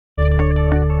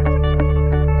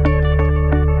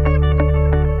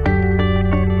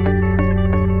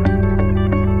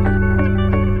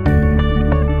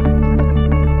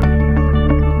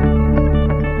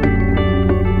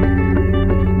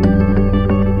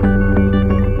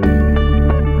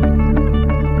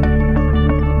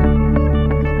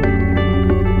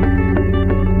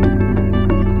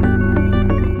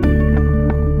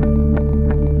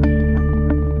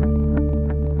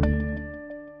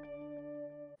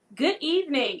Good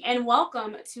evening and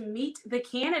welcome to Meet the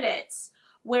Candidates,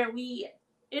 where we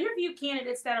interview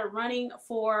candidates that are running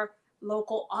for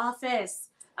local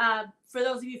office. For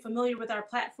those of you familiar with our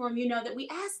platform, you know that we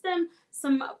ask them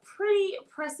some pretty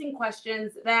pressing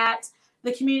questions that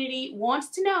the community wants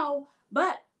to know,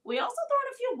 but we also throw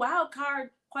in a few wild card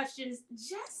questions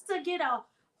just to get a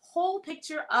whole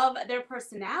picture of their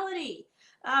personality.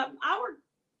 Our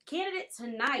candidate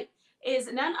tonight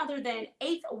is none other than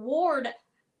 8th Ward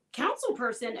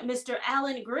Councilperson, Mr.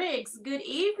 Allan Griggs. Good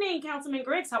evening, Councilman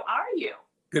Griggs. How are you?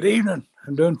 Good evening.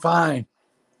 I'm doing fine.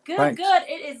 Good, Thanks. good.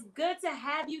 It is good to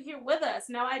have you here with us.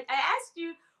 Now, I asked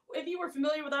you if you were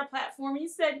familiar with our platform. You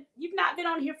said you've not been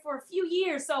on here for a few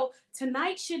years, so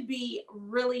tonight should be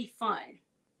really fun.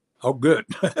 Oh, good.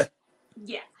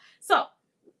 Yeah. So,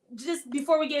 just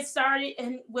before we get started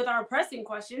and with our pressing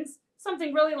questions,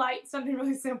 something really light, something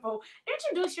really simple.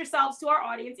 Introduce yourselves to our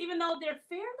audience, even though they're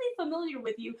fairly familiar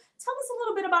with you. Tell us a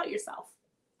little bit about yourself.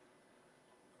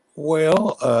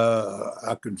 Well,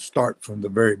 I can start from the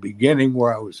very beginning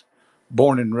where I was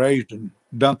born and raised in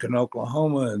Duncan,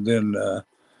 Oklahoma, and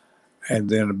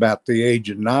then about the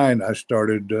age of 9, I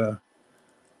started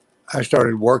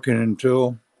working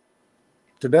until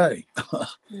today.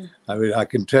 I mean, I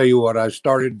can tell you what I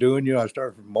started doing. I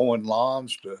started from mowing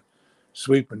lawns to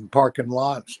sweeping parking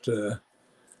lots to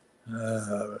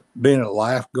being a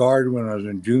lifeguard when I was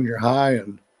in junior high,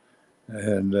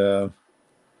 and uh,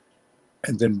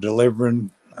 and then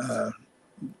delivering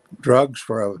drugs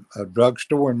for a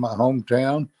drugstore in my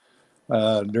hometown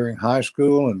during high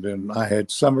school. And then I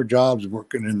had summer jobs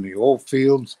working in the oil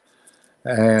fields,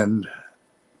 and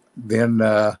then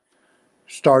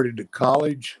started at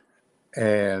college.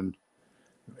 And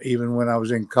even when I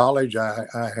was in college, I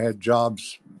had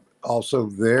jobs also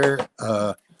there,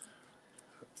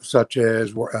 such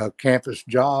as a campus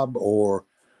job or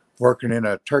working in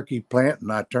a turkey plant.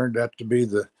 And I turned out to be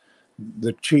the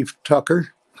chief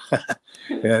tucker.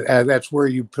 And that's where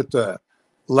you put the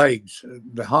legs,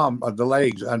 the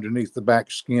legs underneath the back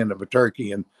skin of a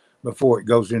turkey, and before it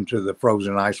goes into the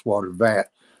frozen ice water vat.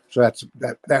 So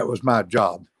that was my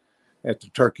job at the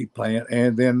turkey plant.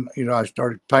 And then I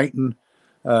started painting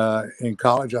in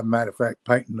college. As a matter of fact,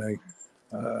 painting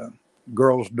a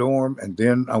girls' dorm, and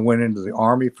then I went into the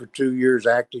Army for 2 years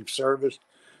active service,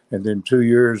 and then 2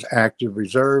 years active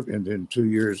reserve, and then 2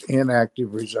 years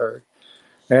inactive reserve.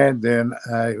 And then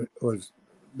was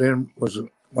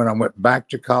when I went back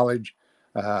to college.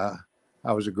 Uh,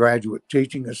 I was a graduate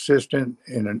teaching assistant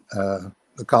in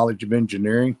the College of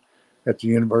Engineering at the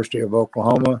University of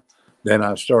Oklahoma. Then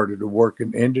I started to work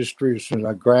in industry as soon as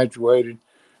I graduated,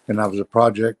 and I was a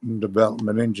project and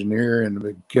development engineer in a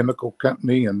big chemical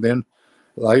company. And then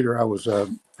later I was a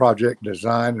project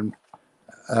design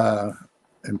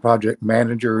and project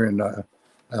manager in a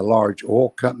large oil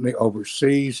company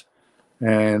overseas.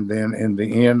 And then in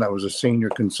the end, I was a senior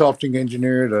consulting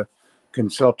engineer at a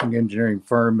consulting engineering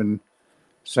firm in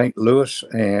St. Louis.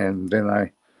 And then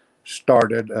I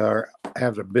started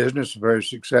have a business, a very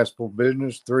successful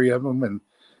business, 3 of them,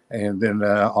 and then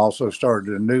also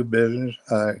started a new business,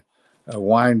 a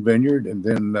wine vineyard, and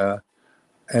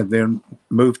then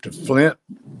moved to Flint,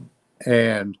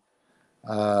 and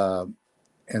uh,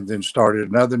 and then started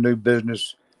another new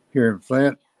business here in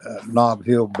Flint, Nob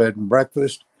Hill Bed and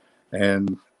Breakfast,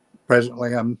 and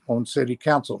presently I'm on city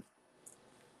council.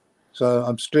 So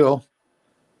I'm still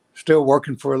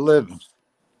working for a living.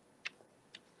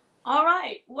 All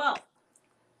right. Well,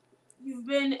 you've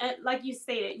been, like you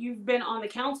stated, you've been on the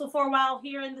council for a while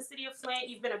here in the city of Flint.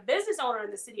 You've been a business owner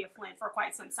in the city of Flint for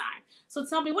quite some time. So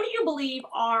tell me, what do you believe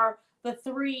are the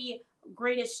three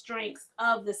greatest strengths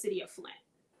of the city of Flint?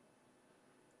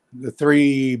 The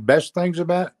three best things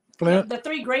about Yep, Flint, the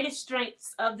three greatest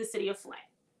strengths of the city of Flint.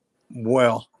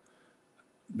 well,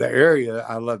 the area,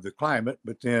 I love the climate,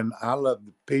 but then I love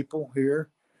the people here.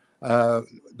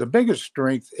 The biggest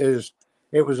strength is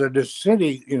it was a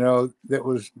city, that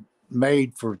was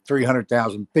made for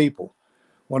 300,000 people.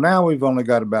 Well, now we've only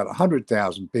got about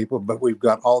 100,000 people, but we've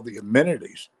got all the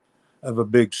amenities of a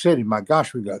big city. My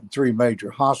gosh, we've got 3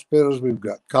 major hospitals, we've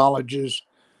got colleges.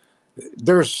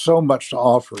 There's so much to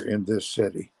offer in this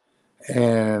city,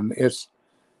 and it's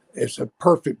a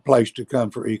perfect place to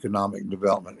come for economic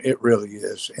development. It really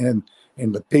is, and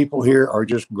the people here are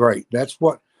just great. That's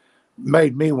what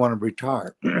made me want to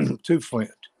retire to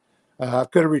Flint. I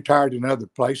could have retired in other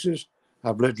places.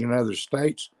 I've lived in other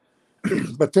states,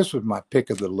 but this was my pick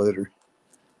of the litter.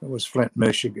 It was Flint,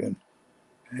 Michigan,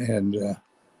 and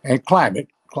climate.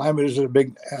 Climate is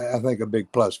I think, a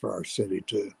big plus for our city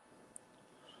too.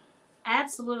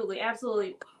 Absolutely,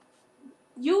 absolutely.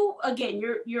 you again,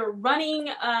 you're running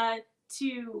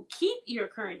to keep your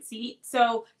current seat.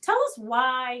 So tell us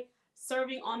why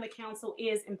serving on the council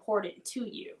is important to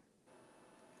you.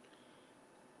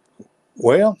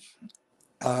 Well,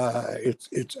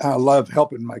 it's I love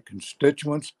helping my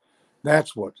constituents.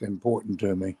 That's what's important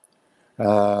to me.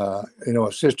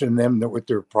 Assisting them with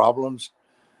their problems.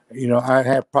 I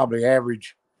have probably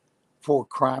average 4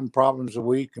 crime problems a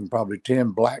week and probably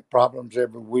 10 black problems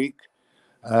every week.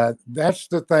 That's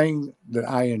the thing that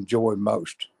I enjoy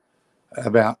most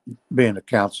about being a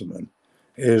councilman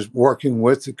is working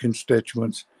with the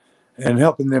constituents and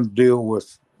helping them deal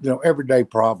with everyday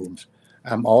problems.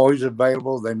 I'm always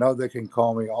available. They know they can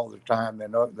call me all the time. They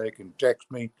know they can text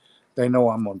me. They know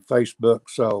I'm on Facebook,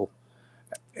 so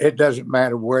it doesn't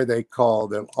matter where they call.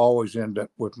 They'll always end up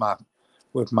with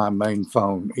my main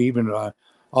phone, even my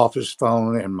office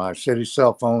phone and my city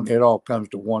cell phone. It all comes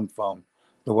to one phone,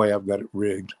 the way I've got it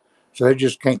rigged. So they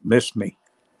just can't miss me,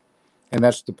 and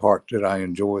that's the part that I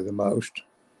enjoy the most.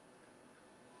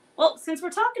 Well, since we're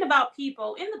talking about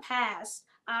people, in the past,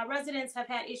 residents have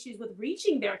had issues with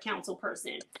reaching their council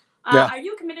person. Yeah. Are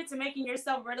you committed to making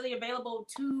yourself readily available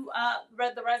to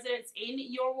the residents in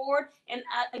your ward? And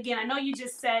again, I know you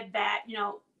just said that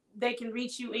they can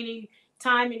reach you any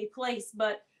time, any place,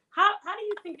 but how do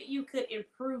you think that you could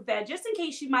improve that, just in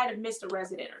case you might have missed a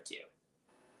resident or two?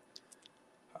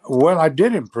 Well, I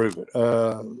did improve it.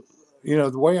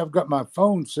 The way I've got my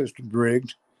phone system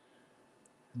rigged,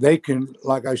 they can,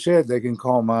 like I said, they can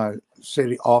call my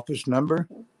city office number.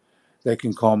 They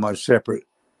can call my separate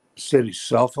city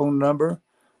cell phone number,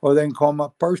 or they can call my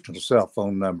personal cell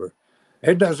phone number.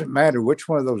 It doesn't matter which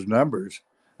one of those numbers,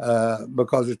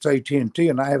 because it's AT&T,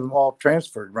 and I have them all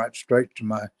transferred right straight to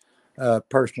my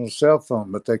personal cell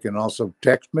phone. But they can also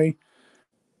text me.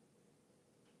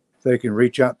 They can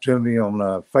reach out to me on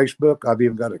Facebook. I've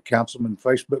even got a councilman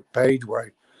Facebook page where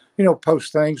I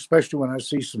post things, especially when I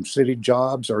see some city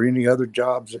jobs or any other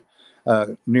jobs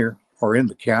near or in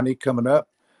the county coming up.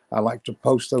 I like to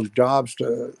post those jobs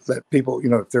to let people,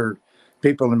 if they're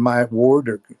people in my ward,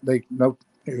 or they know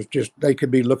it's just they could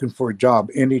be looking for a job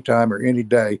anytime or any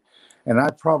day, and I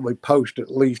probably post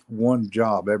at least one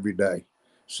job every day,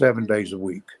 7 days a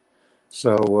week.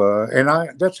 So,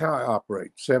 that's how I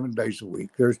operate, 7 days a week.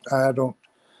 I don't,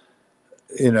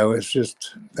 that's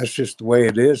just the way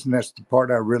it is. And that's the part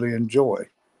I really enjoy.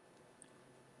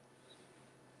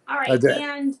 All right.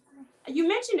 And you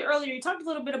mentioned earlier, you talked a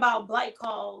little bit about blight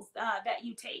calls that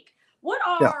you take. What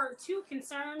Yeah. are 2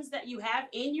 concerns that you have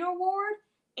in your ward,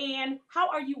 and how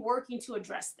are you working to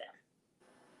address them?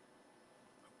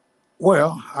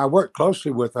 Well, I work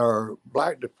closely with our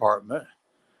blight department,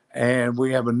 and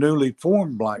we have a newly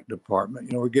formed blight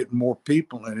department. We're getting more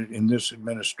people in it in this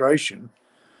administration.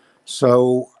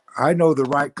 So I know the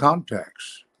right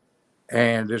contacts,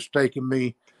 and it's taken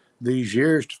me these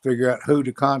years to figure out who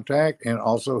to contact and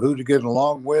also who to get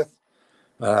along with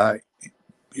uh,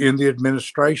 in the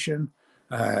administration.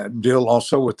 Deal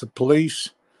also with the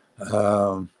police.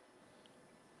 Um,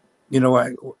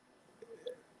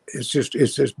 it's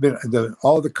just been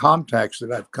all the contacts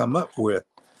that I've come up with.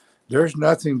 There's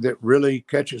nothing that really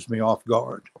catches me off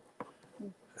guard.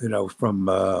 From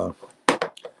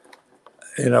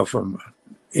from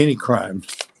any crime.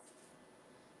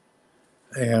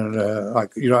 And I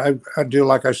deal,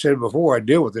 like I said before, I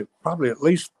deal with it probably at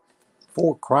least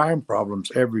 4 crime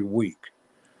problems every week,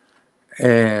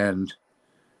 and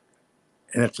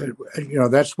it's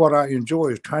that's what I enjoy,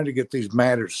 is trying to get these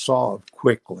matters solved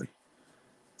quickly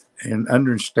and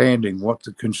understanding what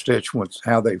the constituents,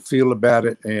 how they feel about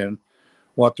it, and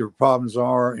what their problems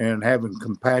are, and having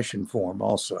compassion for them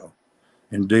also,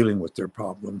 and dealing with their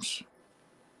problems.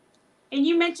 And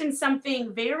you mentioned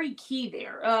something very key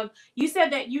there. You said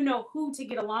that you know who to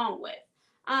get along with.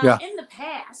 Yeah. In the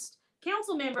past,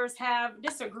 council members have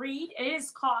disagreed, and it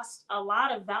has cost a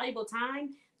lot of valuable time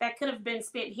that could have been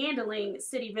spent handling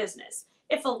city business.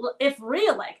 If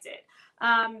reelected,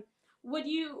 how would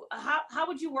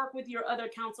you work with your other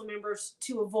council members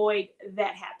to avoid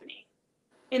that happening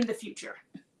in the future?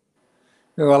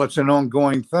 Well, it's an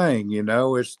ongoing thing.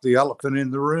 It's the elephant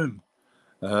in the room.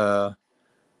 Uh,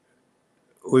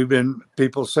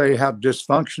 people say how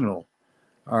dysfunctional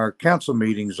our council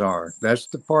meetings are. That's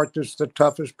the part that's the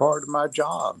toughest part of my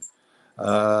job.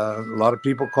 A lot of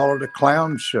people call it a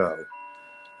clown show.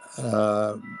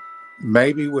 Uh,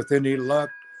 Maybe with any luck,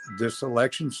 this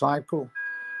election cycle,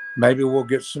 maybe we'll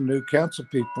get some new council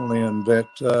people in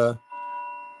that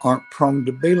aren't prone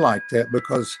to be like that,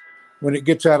 because when it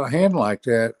gets out of hand like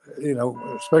that,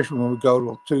 especially when we go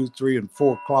to 2, 3, and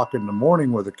 4 o'clock in the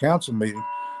morning with a council meeting,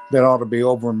 that ought to be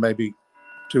over in maybe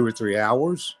 2 or 3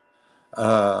 hours.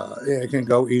 It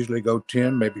can easily go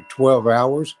 10, maybe 12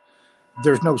 hours.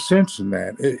 There's no sense in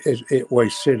that. It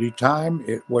wastes city time.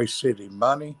 It wastes city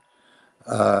money.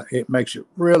 It makes it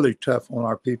really tough on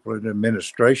our people in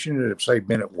administration that if they've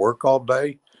been at work all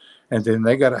day and then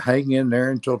they got to hang in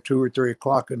there until 2 or 3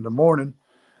 o'clock in the morning,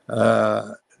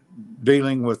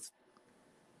 dealing with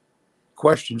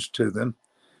questions to them,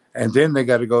 and then they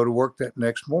got to go to work that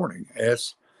next morning.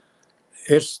 It's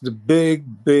the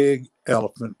big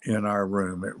elephant in our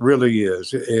room. It really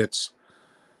is. It's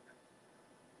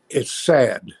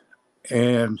sad,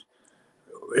 and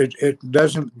it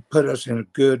doesn't put us in a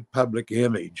good public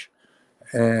image.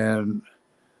 And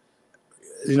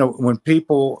when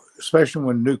people, especially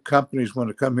when new companies want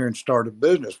to come here and start a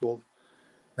business, well,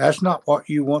 that's not what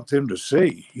you want them to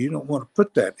see. You don't want to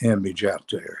put that image out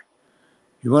there.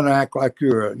 You want to act like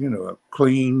you're a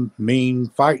clean, mean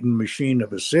fighting machine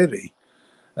of a city.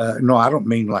 No, I don't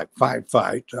mean like fight.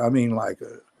 I mean like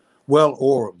a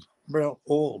well-oiled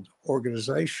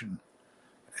organization.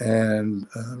 And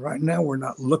right now we're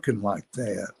not looking like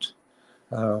that.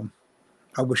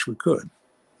 I wish we could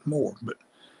more, but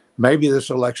maybe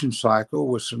this election cycle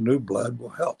with some new blood will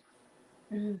help.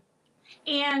 Mm-hmm.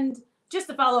 And just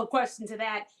a follow-up question to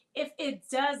that, if it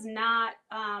does not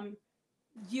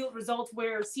yield results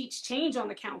where seats change on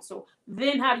the council,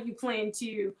 then how do you plan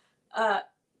to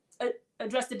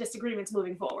address the disagreements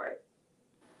moving forward?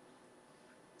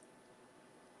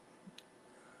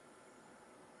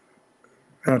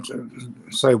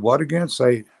 Say what again?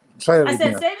 Say it again. I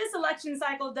said, say this election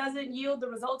cycle doesn't yield the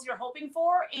results you're hoping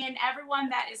for, and everyone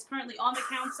that is currently on the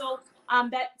council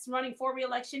that's running for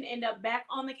re-election end up back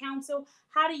on the council.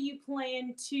 How do you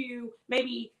plan to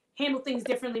maybe handle things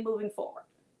differently moving forward?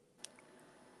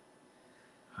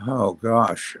 Oh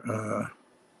gosh,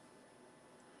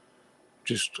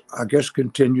 just I guess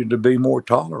continue to be more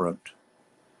tolerant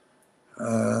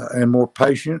and more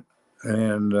patient,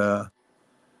 and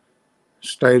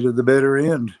stay to the bitter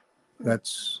end.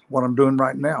 That's what I'm doing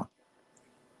right now.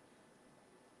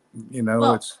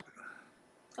 It's.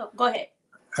 Oh, go ahead.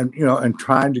 And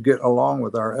trying to get along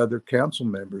with our other council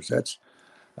members. That's.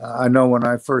 I know when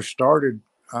I first started,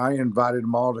 I invited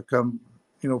them all to come,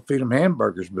 feed them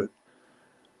hamburgers, but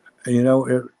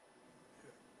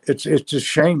it's a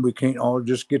shame we can't all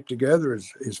just get together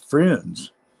as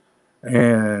friends,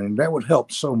 and that would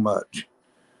help so much.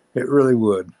 It really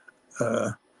would.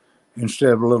 Instead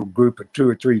of a little group of 2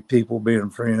 or 3 people being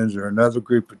friends, or another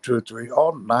group of 2 or 3,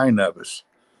 all 9 of us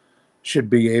should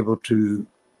be able to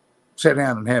sit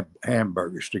down and have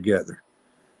hamburgers together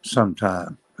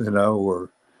sometime,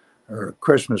 or a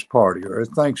Christmas party or a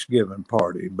Thanksgiving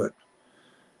party. But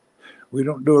we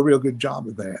don't do a real good job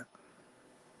of that.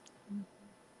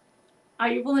 Are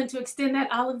you willing to extend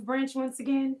that olive branch once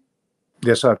again?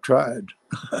 Yes, I've tried.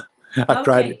 I've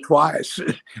tried it twice.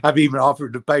 I've even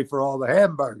offered to pay for all the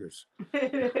hamburgers.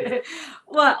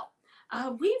 Well,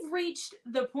 we've reached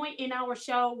the point in our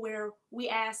show where we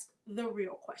ask the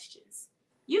real questions.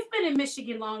 You've been in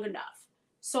Michigan long enough,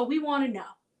 so we want to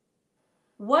know,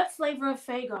 what flavor of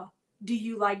Faygo do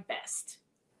you like best?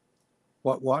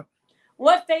 What?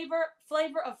 What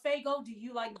flavor of Faygo do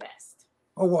you like best?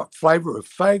 Oh, what flavor of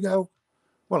Faygo?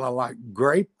 Well, I like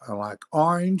grape. I like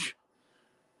orange.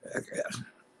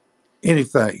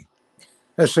 Anything.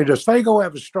 Let's see, does Faygo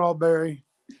have a strawberry?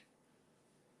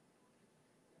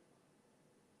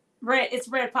 It's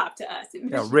red pop to us.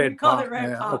 Yeah, red pop.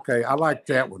 Pop. Okay, I like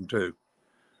that one too.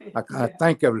 I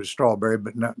think of it as strawberry,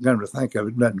 but not going to think of it.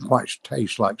 It doesn't quite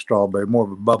taste like strawberry, more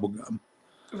of a bubble gum.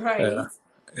 Right.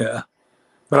 Yeah.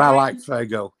 But I like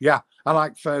Faygo. Yeah, I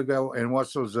like Faygo. And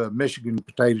what's those Michigan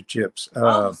potato chips?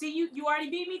 See, you already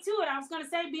beat me to it. I was going to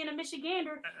say, being a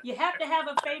Michigander, you have to have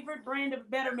a favorite brand of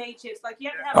Better Made chips. Like, you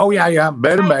have to have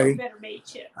Better Made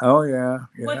chip. Oh, yeah.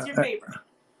 What's your favorite?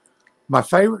 My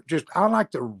favorite, I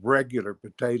like the regular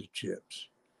potato chips.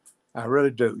 I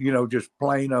really do. Just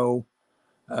plain old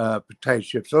potato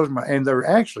chips. Those are and they're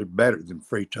actually better than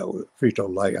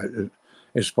Frito-Lay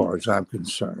as far as I'm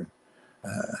concerned.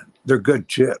 They're good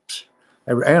chips.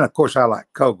 And of course, I like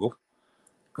Kogel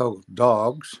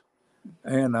dogs.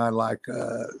 And I like,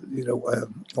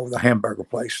 the hamburger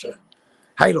place,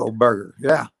 Halo Burger.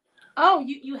 Yeah. Oh,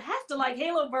 you have to like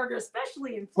Halo Burger,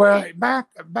 especially in Flint. Well,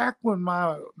 back when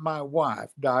my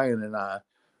wife, Diane, and I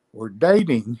were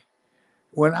dating,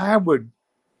 when I would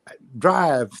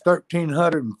drive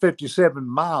 1,357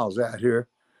 miles out here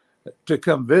to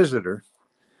come visit her,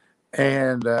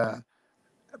 and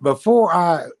before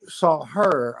I saw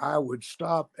her, I would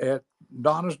stop at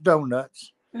Donna's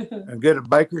Donuts and get a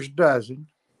baker's dozen,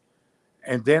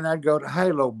 and then I'd go to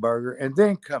Halo Burger and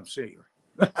then come see her.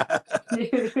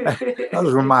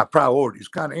 Those were my priorities,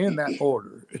 kind of in that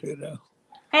order,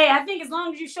 Hey, I think as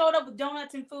long as you showed up with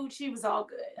donuts and food, she was all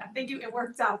good. I think it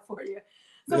worked out for you.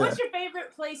 So, Yeah. what's your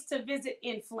favorite place to visit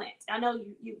in Flint? I know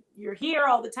you're here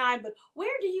all the time, but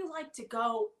where do you like to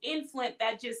go in Flint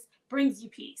that just brings you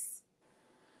peace,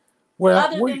 Well,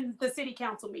 other than the city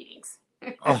council meetings?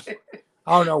 oh,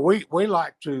 oh no, we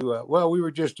like to. Well, we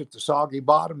were just at the Soggy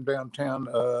Bottom downtown.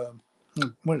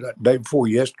 When was that? Day before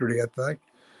yesterday, I think.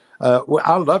 Well,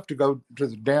 I love to go to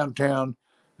the downtown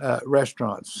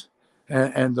restaurants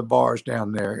and the bars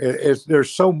down there.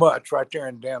 There's so much right there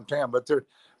in downtown,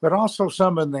 but also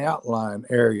some in the outlying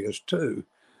areas too.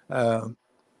 Uh,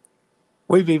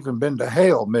 we've even been to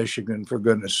Hale, Michigan, for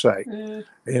goodness sake, Mm.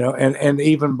 and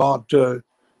even bought 2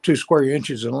 square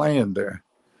inches of land there.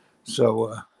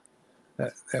 So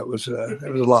that was a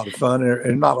lot of fun,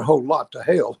 and not a whole lot to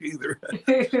Hale either.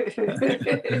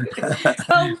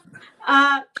 So,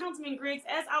 Councilman Griggs,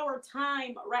 as our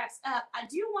time wraps up, I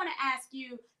do want to ask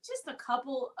you just a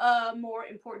couple more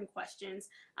important questions.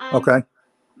 Okay.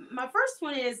 My first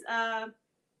one is,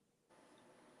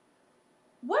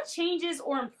 what changes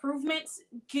or improvements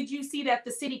could you see that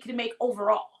the city could make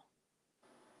overall?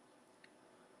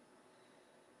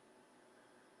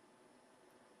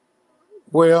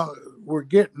 Well, we're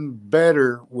getting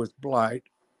better with blight.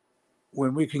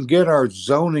 When we can get our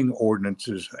zoning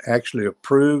ordinances actually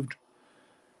approved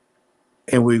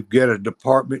and we get a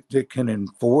department that can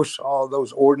enforce all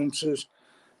those ordinances,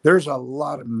 there's a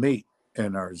lot of meat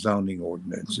in our zoning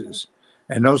ordinances.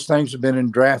 And those things have been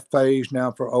in draft phase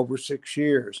now for over 6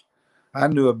 years. I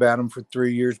knew about them for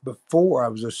 3 years before I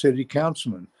was a city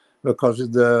councilman because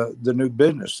of the new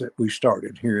business that we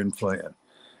started here in Flint.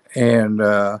 And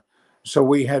so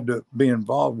we had to be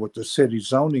involved with the city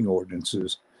zoning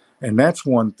ordinances. And that's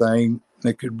one thing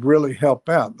that could really help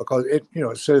out because it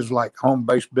says like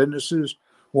home-based businesses,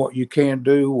 what you can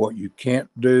do, what you can't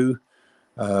do.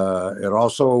 It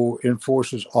also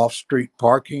enforces off-street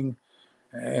parking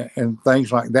and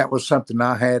things like that. Was something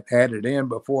I had added in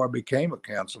before I became a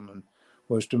councilman,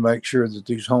 was to make sure that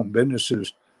these home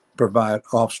businesses provide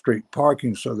off-street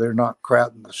parking so they're not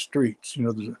crowding the streets,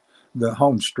 the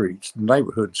home streets, the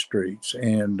neighborhood streets.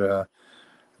 And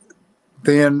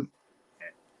then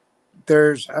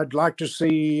I'd like to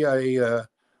see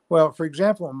well, for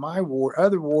example, in my ward,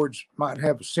 other wards might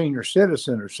have a senior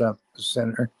citizen or something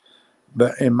center,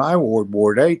 but in my ward,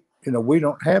 Ward 8, we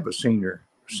don't have a senior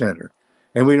center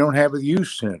and we don't have a youth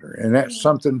center. And that's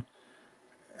something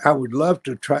I would love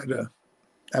to try to.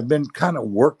 I've been kind of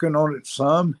working on it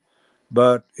some,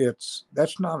 but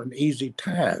that's not an easy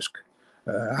task.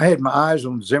 I had my eyes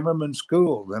on Zimmerman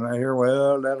School. Then I hear,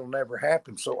 well, that'll never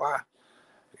happen. So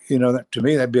to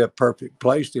me, that'd be a perfect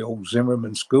place, the old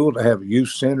Zimmerman School, to have a youth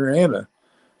center and a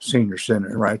senior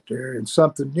center right there. And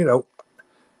something the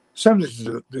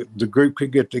group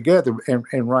could get together.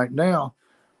 And right now,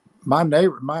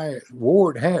 my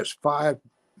ward has 5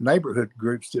 neighborhood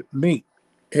groups that meet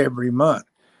every month.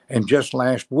 And just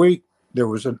last week, there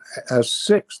was a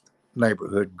 6th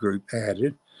neighborhood group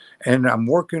added, and I'm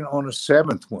working on a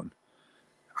 7th one.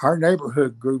 Our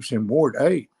neighborhood groups in Ward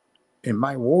 8, in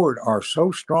my ward, are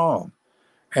so strong,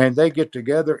 and they get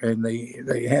together and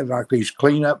they have like these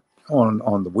cleanup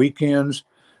on the weekends.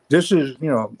 This is,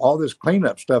 all this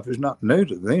cleanup stuff is not new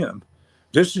to them.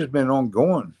 This has been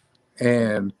ongoing,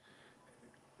 and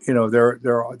they're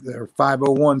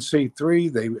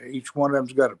 501c3. Each one of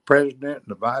them's got a president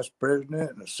and a vice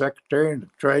president and a secretary and a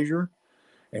treasurer,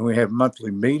 and we have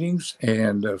monthly meetings.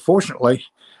 And fortunately,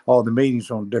 all the meetings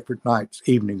on different nights,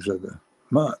 evenings of the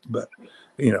month. But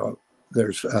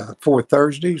there's 4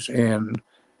 Thursdays and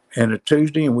a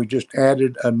Tuesday, and we just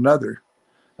added another.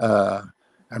 I'm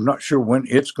not sure when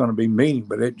it's going to be meeting,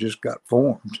 but it just got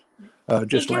formed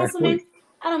just Hey, last Councilman, week.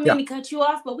 I don't mean Yeah. to cut you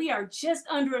off, but we are just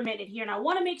under a minute here, and I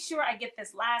want to make sure I get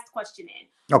this last question in.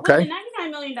 With the Okay.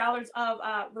 $99 million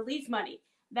of relief money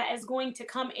that is going to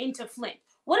come into Flint,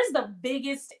 what is the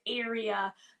biggest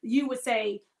area you would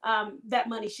say that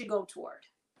money should go toward?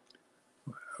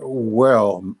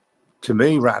 Well, to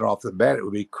me, right off the bat, it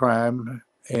would be crime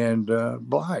and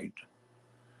blight.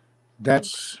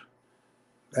 That's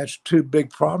 2 big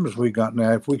problems we got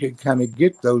now. If we could kind of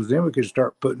get those, then we could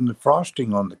start putting the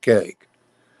frosting on the cake.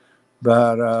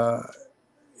 But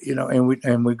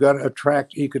and we've got to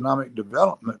attract economic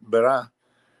development. But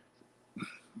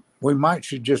we might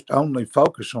should just only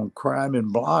focus on crime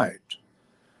and blight,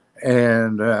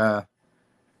 and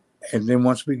then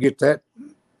once we get that,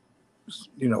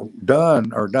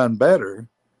 done better,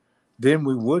 then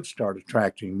we would start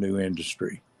attracting new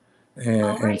industry. All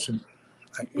And right. some,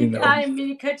 You know, I didn't mean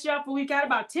to cut you off, but we've got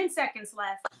about 10 seconds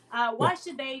left. Why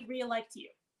should they re-elect you?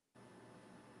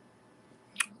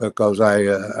 because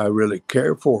I really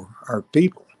care for our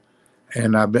people,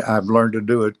 and I've learned to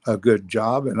do a good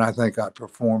job, and I think I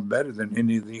perform better than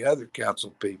any of the other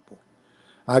council people.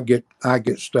 I get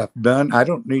stuff done. I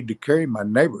don't need to carry my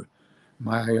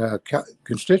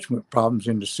constituent problems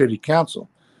into city council.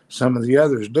 Some of the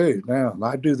others do. Now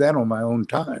I do that on my own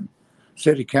time.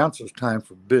 City council's time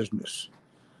for business,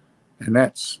 and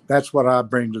that's what I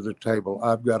bring to the table.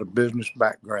 I've got a business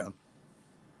background,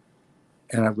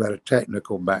 and I've got a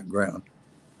technical background.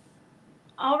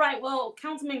 All right. Well,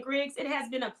 Councilman Griggs, it has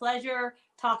been a pleasure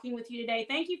talking with you today.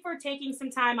 Thank you for taking some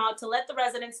time out to let the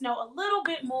residents know a little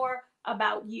bit more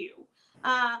about you.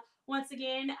 Once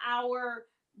again, our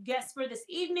guest for this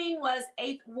evening was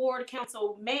 8th Ward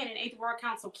Councilman and 8th Ward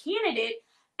Council candidate,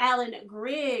 Allan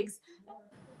Griggs.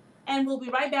 And we'll be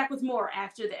right back with more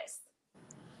after this.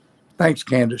 Thanks,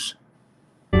 Candace.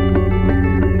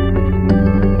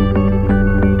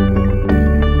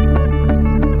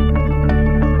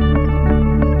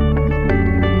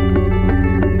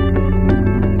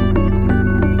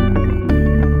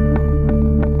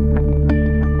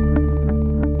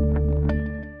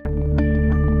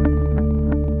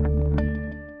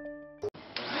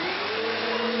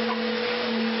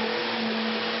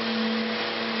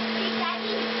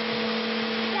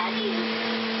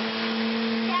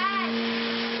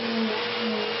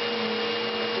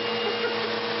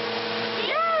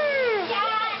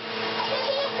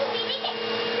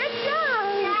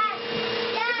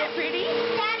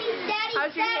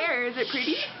 How's your hair? Is it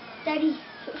pretty? Daddy.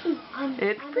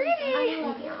 It's pretty.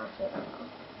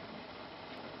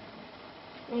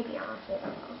 Maybe I'll sit.